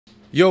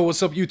Yo,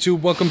 what's up YouTube?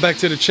 Welcome back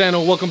to the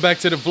channel, welcome back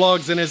to the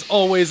vlogs, and as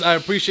always I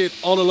appreciate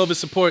all the love and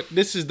support.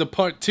 This is the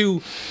part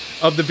 2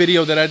 of the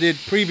video that I did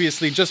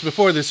previously just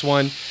before this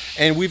one,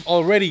 and we've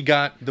already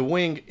got the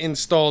wing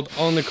installed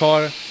on the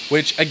car,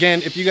 which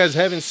again, if you guys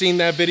haven't seen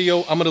that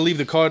video, I'm gonna leave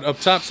the card up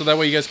top so that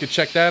way you guys can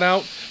check that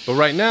out. But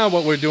right now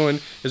what we're doing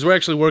is we're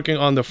actually working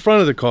on the front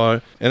of the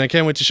car, and I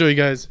can't wait to show you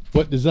guys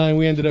what design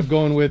we ended up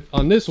going with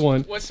on this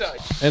one. What's up?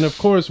 And of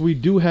course we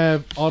do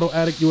have Auto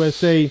Addict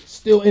USA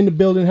still in the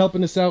building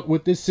helping us out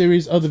with this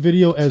series of the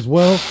video as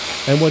well.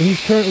 And what he's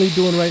currently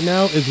doing right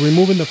now is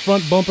removing the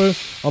front bumper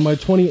on my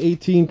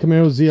 2018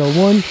 Camaro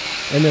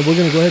Zl1, and then we're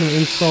gonna go ahead and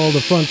install the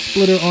front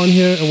splitter on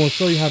here, and we'll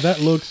show you how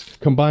that looks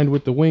combined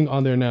with the wing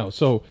on there now.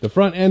 So the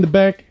front and the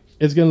back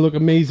is gonna look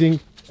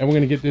amazing, and we're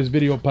gonna get this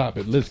video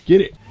popping. Let's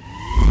get it.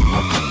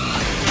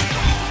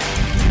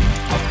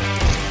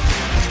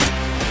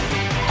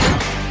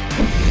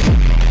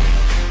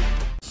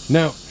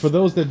 Now, for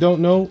those that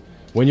don't know,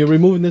 when you're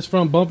removing this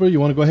front bumper, you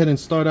want to go ahead and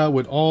start out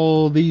with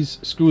all these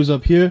screws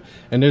up here,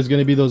 and there's going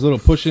to be those little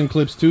push-in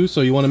clips too,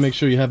 so you want to make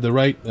sure you have the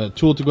right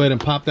tool to go ahead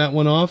and pop that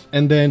one off.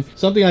 And then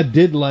something I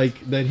did like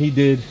that he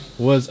did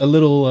was a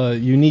little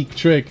unique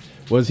trick,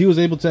 was he was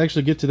able to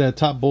actually get to that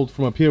top bolt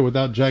from up here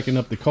without jacking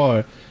up the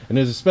car, and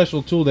there's a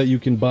special tool that you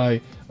can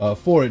buy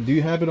for it. Do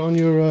you have it on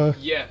your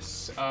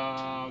Yes,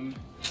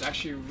 it's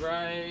actually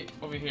right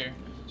over here.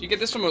 You get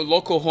this from a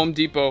local Home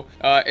Depot.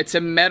 It's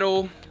a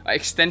metal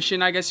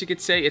extension, I guess you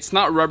could say. It's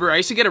not rubber. I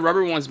used to get a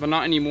rubber ones, but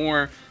not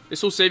anymore.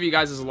 This will save you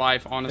guys'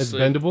 life,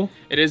 honestly. It's bendable?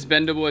 It is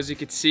bendable, as you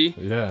can see.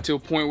 Yeah. To a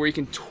point where you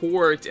can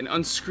torque and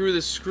unscrew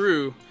the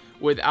screw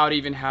without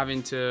even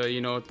having to,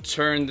 you know,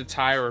 turn the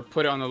tire or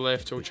put it on the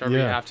lift or whichever you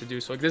have to do.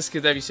 So like, this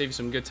could definitely save you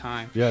some good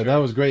time. Yeah, sure. That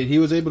was great. He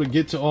was able to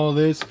get to all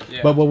this,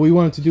 but what we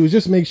wanted to do is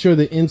just make sure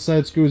the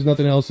inside screws,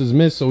 nothing else is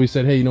missed. So we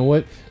said, hey, you know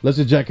what? Let's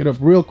just jack it up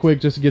real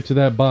quick just to get to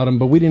that bottom.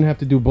 But we didn't have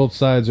to do both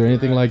sides or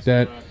anything like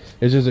that.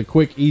 It's just a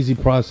quick, easy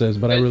process,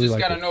 but I really like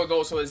it. Just gotta know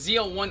though, so the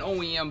Zl1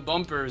 OEM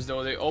bumpers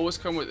though, they always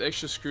come with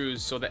extra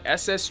screws. So the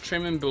SS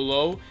trim and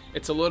below,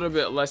 it's a little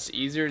bit less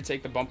easier to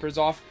take the bumpers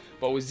off.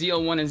 But with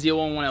Zl1 and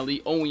Zl1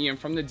 Elite OEM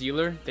from the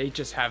dealer, they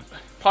just have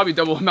probably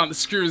double the amount of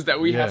screws that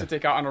we have to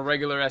take out on a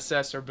regular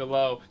SS or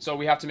below. So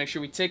we have to make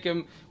sure we take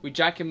them, we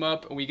jack them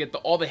up, and we get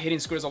all the hidden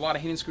screws. A lot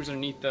of hidden screws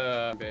underneath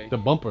the bay. The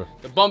bumper.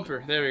 The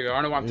bumper. There we go. I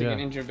don't know why I'm thinking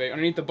engine bay.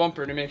 Underneath the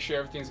bumper to make sure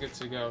everything's good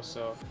to go.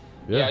 So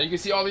yeah, you can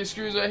see all these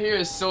screws right here.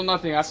 It's still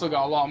nothing. I still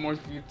got a lot more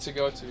to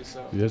go to.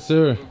 So yes,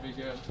 sir. It'll be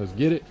good. Let's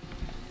get it.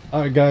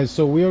 All right, guys.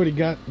 So we already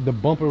got the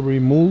bumper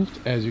removed,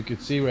 as you can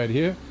see right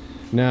here.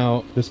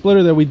 Now, the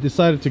splitter that we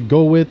decided to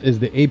go with is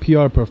the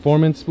APR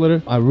Performance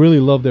splitter. I really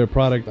love their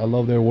product. I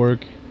love their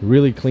work.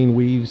 Really clean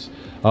weaves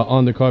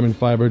on the carbon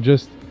fiber.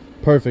 Just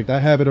perfect.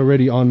 I have it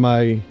already on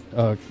my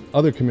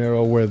other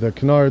Camaro, where the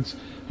canards,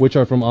 which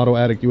are from Auto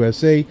Addict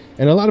USA.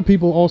 And a lot of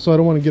people also, I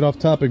don't want to get off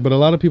topic, but a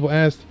lot of people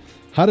asked,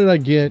 how did I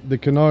get the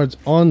canards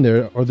on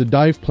there, or the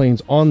dive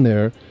planes on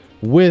there,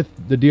 with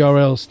the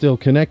DRL still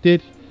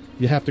connected?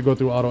 You have to go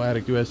through Auto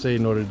Addict USA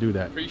in order to do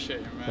that. Appreciate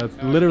it, man.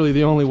 That's literally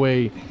the only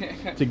way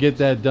to get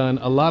that done.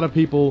 A lot of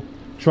people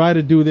try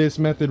to do this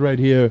method right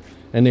here,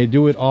 and they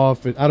do it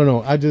off. I don't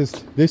know.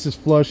 This is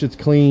flush. It's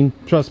clean.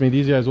 Trust me,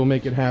 these guys will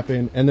make it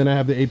happen. And then I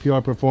have the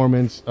APR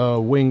Performance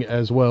wing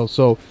as well.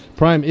 So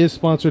Prime is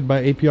sponsored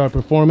by APR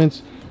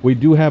Performance. We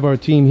do have our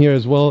team here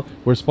as well.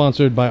 We're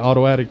sponsored by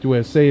Auto Addict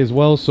USA as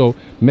well. So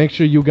make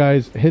sure you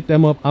guys hit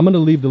them up. I'm going to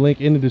leave the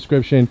link in the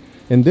description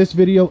in this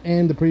video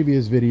and the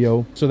previous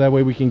video, so that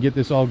way we can get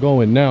this all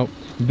going. Now,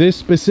 this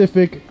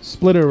specific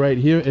splitter right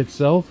here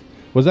itself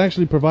was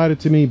actually provided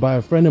to me by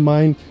a friend of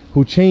mine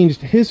who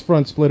changed his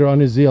front splitter on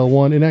his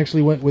Zl1 and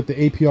actually went with the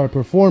APR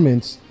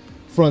Performance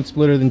front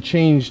splitter, then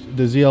changed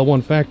the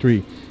Zl1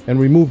 factory and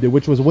removed it,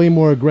 which was way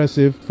more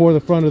aggressive for the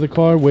front of the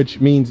car,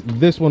 which means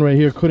this one right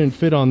here couldn't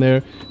fit on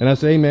there. And I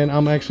say, hey man,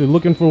 I'm actually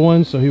looking for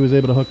one, so he was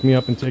able to hook me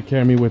up and take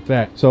care of me with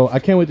that. So I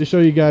can't wait to show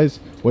you guys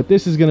what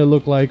this is going to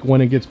look like when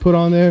it gets put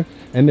on there.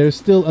 And there's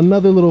still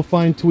another little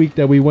fine tweak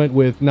that we went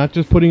with, not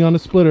just putting on a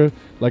splitter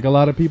like a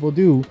lot of people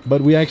do,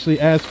 but we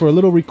actually asked for a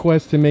little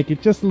request to make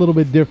it just a little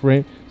bit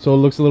different so it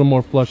looks a little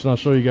more flush, and I'll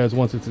show you guys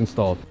once it's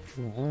installed.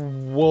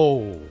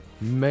 Whoa,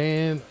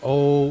 man,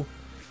 oh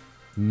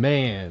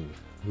man,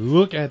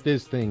 look at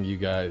this thing, you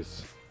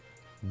guys.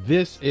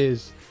 This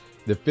is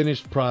the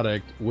finished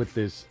product with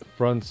this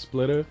front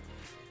splitter,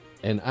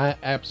 and I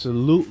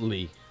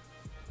absolutely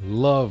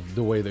love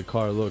the way the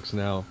car looks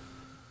now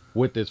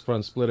with this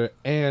front splitter,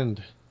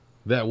 and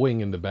that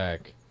wing in the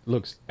back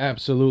looks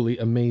absolutely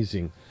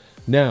amazing.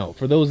 Now,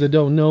 for those that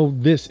don't know,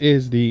 this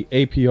is the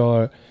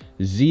APR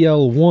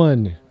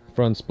Zl1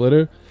 front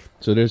splitter.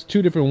 So there's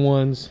two different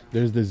ones.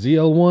 There's the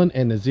Zl1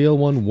 and the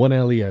Zl1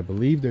 1LE. I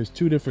believe there's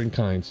two different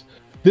kinds.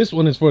 This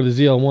one is for the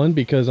Zl1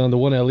 because on the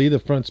 1LE the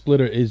front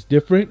splitter is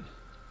different,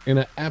 and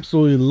I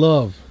absolutely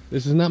love.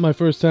 This is not my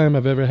first time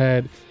I've ever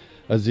had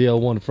a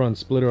Zl1 front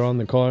splitter on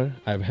the car.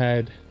 I've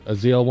had a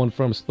Zl1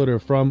 front splitter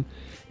from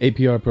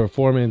APR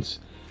Performance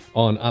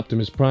on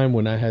Optimus Prime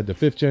when I had the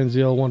 5th gen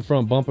Zl1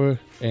 front bumper,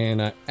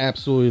 and I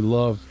absolutely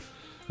love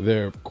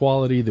their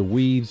quality, the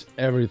weaves,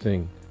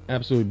 everything.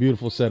 Absolutely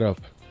beautiful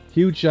setup.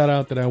 Huge shout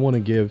out that I want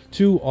to give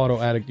to Auto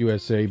Addict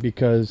USA,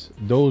 because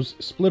those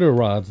splitter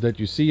rods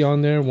that you see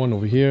on there, one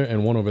over here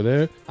and one over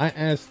there, I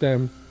asked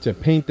them to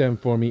paint them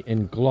for me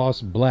in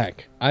gloss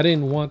black. I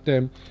didn't want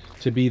them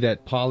to be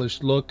that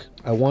polished look.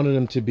 I wanted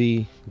them to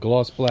be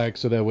gloss black,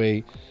 so that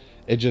way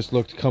it just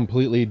looked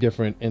completely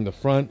different in the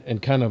front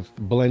and kind of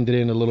blended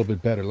in a little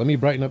bit better. Let me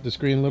brighten up the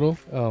screen a little.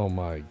 Oh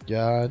my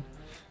God.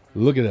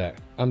 Look at that.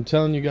 I'm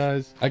telling you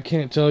guys, I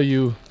can't tell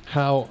you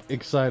how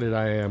excited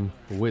I am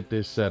with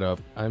this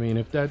setup. I mean,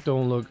 if that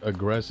don't look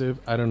aggressive,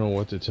 I don't know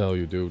what to tell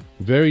you, dude.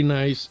 Very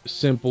nice,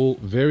 simple,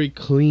 very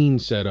clean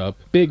setup.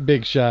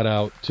 Big shout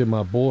out to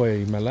my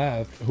boy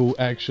Malath, who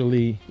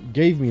actually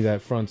gave me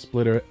that front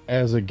splitter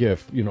as a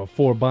gift, you know,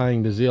 for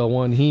buying the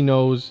ZL1. He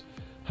knows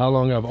how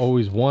long I've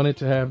always wanted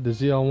to have the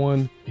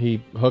ZL1.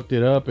 He hooked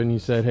it up and he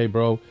said, hey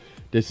bro,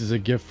 this is a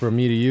gift from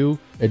me to you.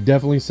 It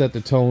definitely set the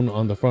tone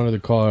on the front of the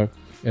car.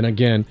 And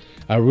again,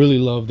 I really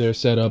love their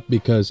setup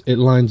because it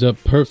lines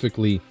up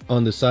perfectly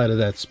on the side of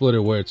that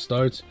splitter where it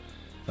starts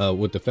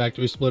with the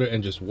factory splitter,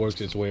 and just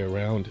works its way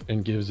around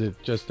and gives it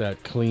just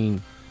that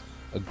clean,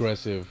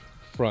 aggressive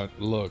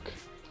front look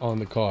on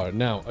the car.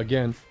 Now,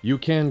 again, you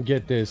can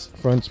get this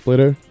front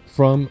splitter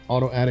from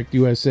Auto Addict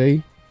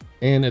USA,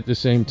 and at the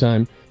same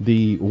time,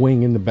 the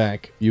wing in the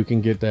back, you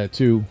can get that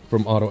too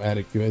from Auto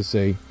Addict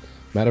USA.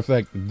 Matter of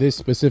fact, this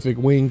specific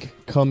wing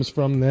comes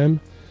from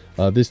them.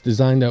 This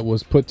design that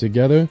was put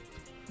together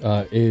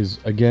is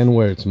again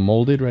where it's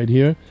molded right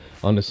here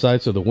on the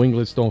side, so the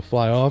winglets don't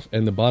fly off,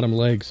 and the bottom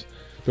legs,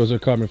 those are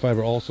carbon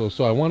fiber also.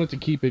 So I wanted to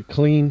keep it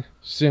clean,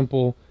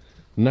 simple,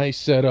 nice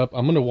setup.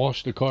 I'm gonna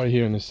wash the car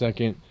here in a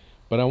second,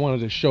 but I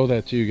wanted to show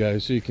that to you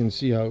guys so you can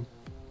see how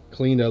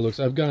clean that looks.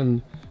 I've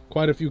gotten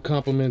quite a few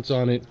compliments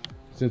on it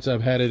since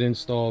I've had it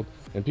installed,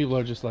 and people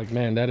are just like,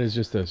 man, that is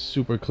just a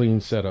super clean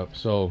setup.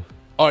 So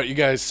all right, you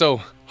guys,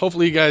 so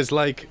hopefully you guys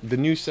like the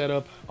new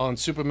setup on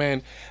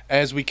Superman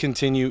as we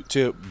continue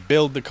to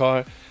build the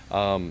car.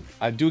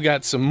 I do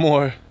got some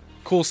more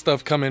cool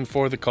stuff coming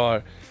for the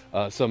car,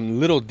 some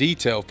little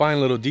detail,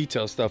 fine little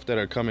detail stuff that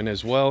are coming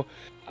as well.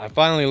 I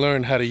finally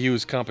learned how to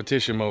use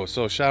competition mode,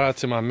 so shout out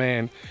to my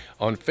man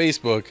on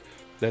Facebook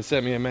that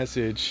sent me a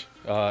message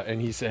and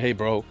he said, hey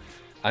bro,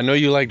 I know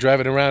you like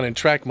driving around in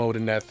track mode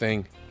in that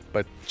thing,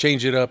 but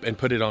change it up and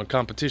put it on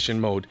competition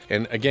mode.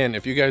 And again,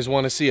 if you guys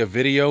want to see a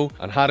video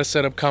on how to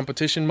set up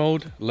competition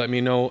mode, let me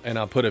know and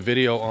I'll put a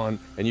video on,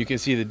 and you can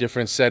see the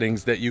different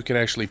settings that you can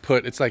actually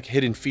put. It's like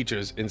hidden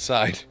features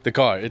inside the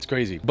car. It's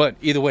crazy. But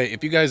either way,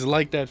 if you guys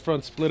like that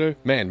front splitter,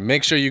 man,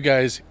 make sure you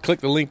guys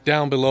click the link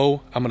down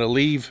below. I'm gonna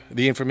leave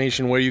the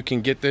information where you can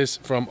get this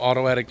from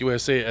Auto Addict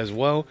USA as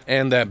well,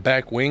 and that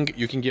back wing,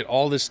 you can get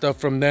all this stuff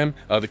from them.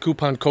 The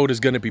coupon code is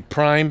gonna be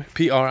PRIME,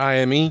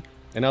 P-R-I-M-E,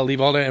 and I'll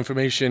leave all that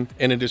information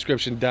in the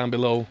description down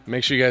below.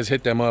 Make sure you guys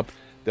hit them up.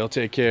 They'll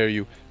take care of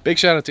you. Big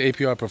shout out to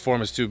APR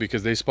Performance too,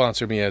 because they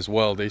sponsor me as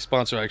well. They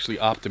sponsor actually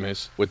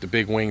Optimus with the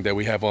big wing that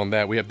we have on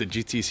that. We have the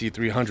GTC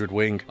 300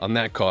 wing on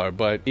that car.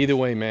 But either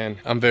way, man,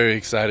 I'm very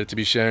excited to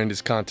be sharing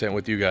this content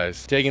with you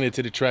guys. Taking it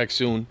to the track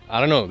soon. I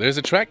don't know, there's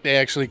a track day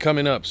actually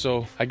coming up.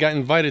 So I got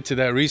invited to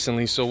that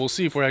recently. So we'll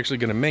see if we're actually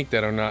gonna make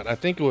that or not. I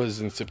think it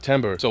was in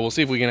September. So we'll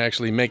see if we can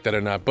actually make that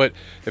or not. But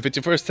if it's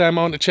your first time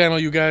on the channel,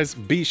 you guys,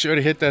 be sure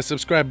to hit that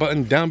subscribe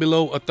button down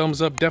below. A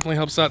thumbs up definitely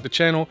helps out the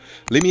channel.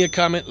 Leave me a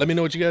comment. Let me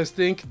know what you guys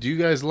think. Do you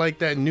guys like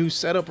that new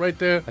setup right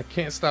there? I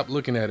can't stop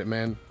looking at it,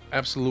 man.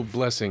 Absolute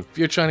blessing. If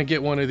you're trying to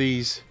get one of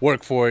these,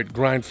 work for it,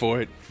 grind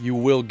for it, you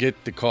will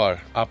get the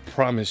car. I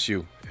promise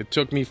you. It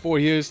took me 4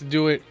 years to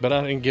do it, but I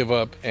didn't give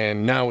up,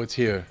 and now it's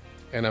here,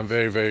 and I'm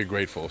very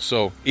grateful.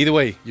 So either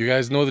way, you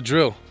guys know the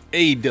drill.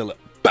 A Dilla,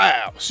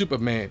 bow,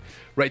 Superman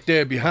right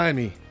there behind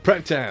me.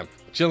 Prep time,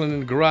 chilling in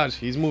the garage.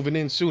 He's moving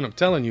in soon, I'm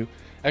telling you.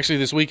 Actually,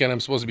 this weekend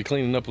I'm supposed to be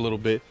cleaning up a little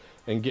bit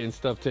and getting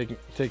stuff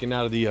taken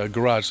out of the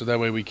garage, so that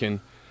way we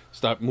can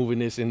start moving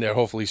this in there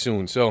hopefully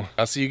soon. So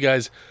I'll see you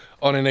guys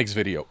on the next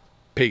video.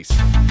 Peace.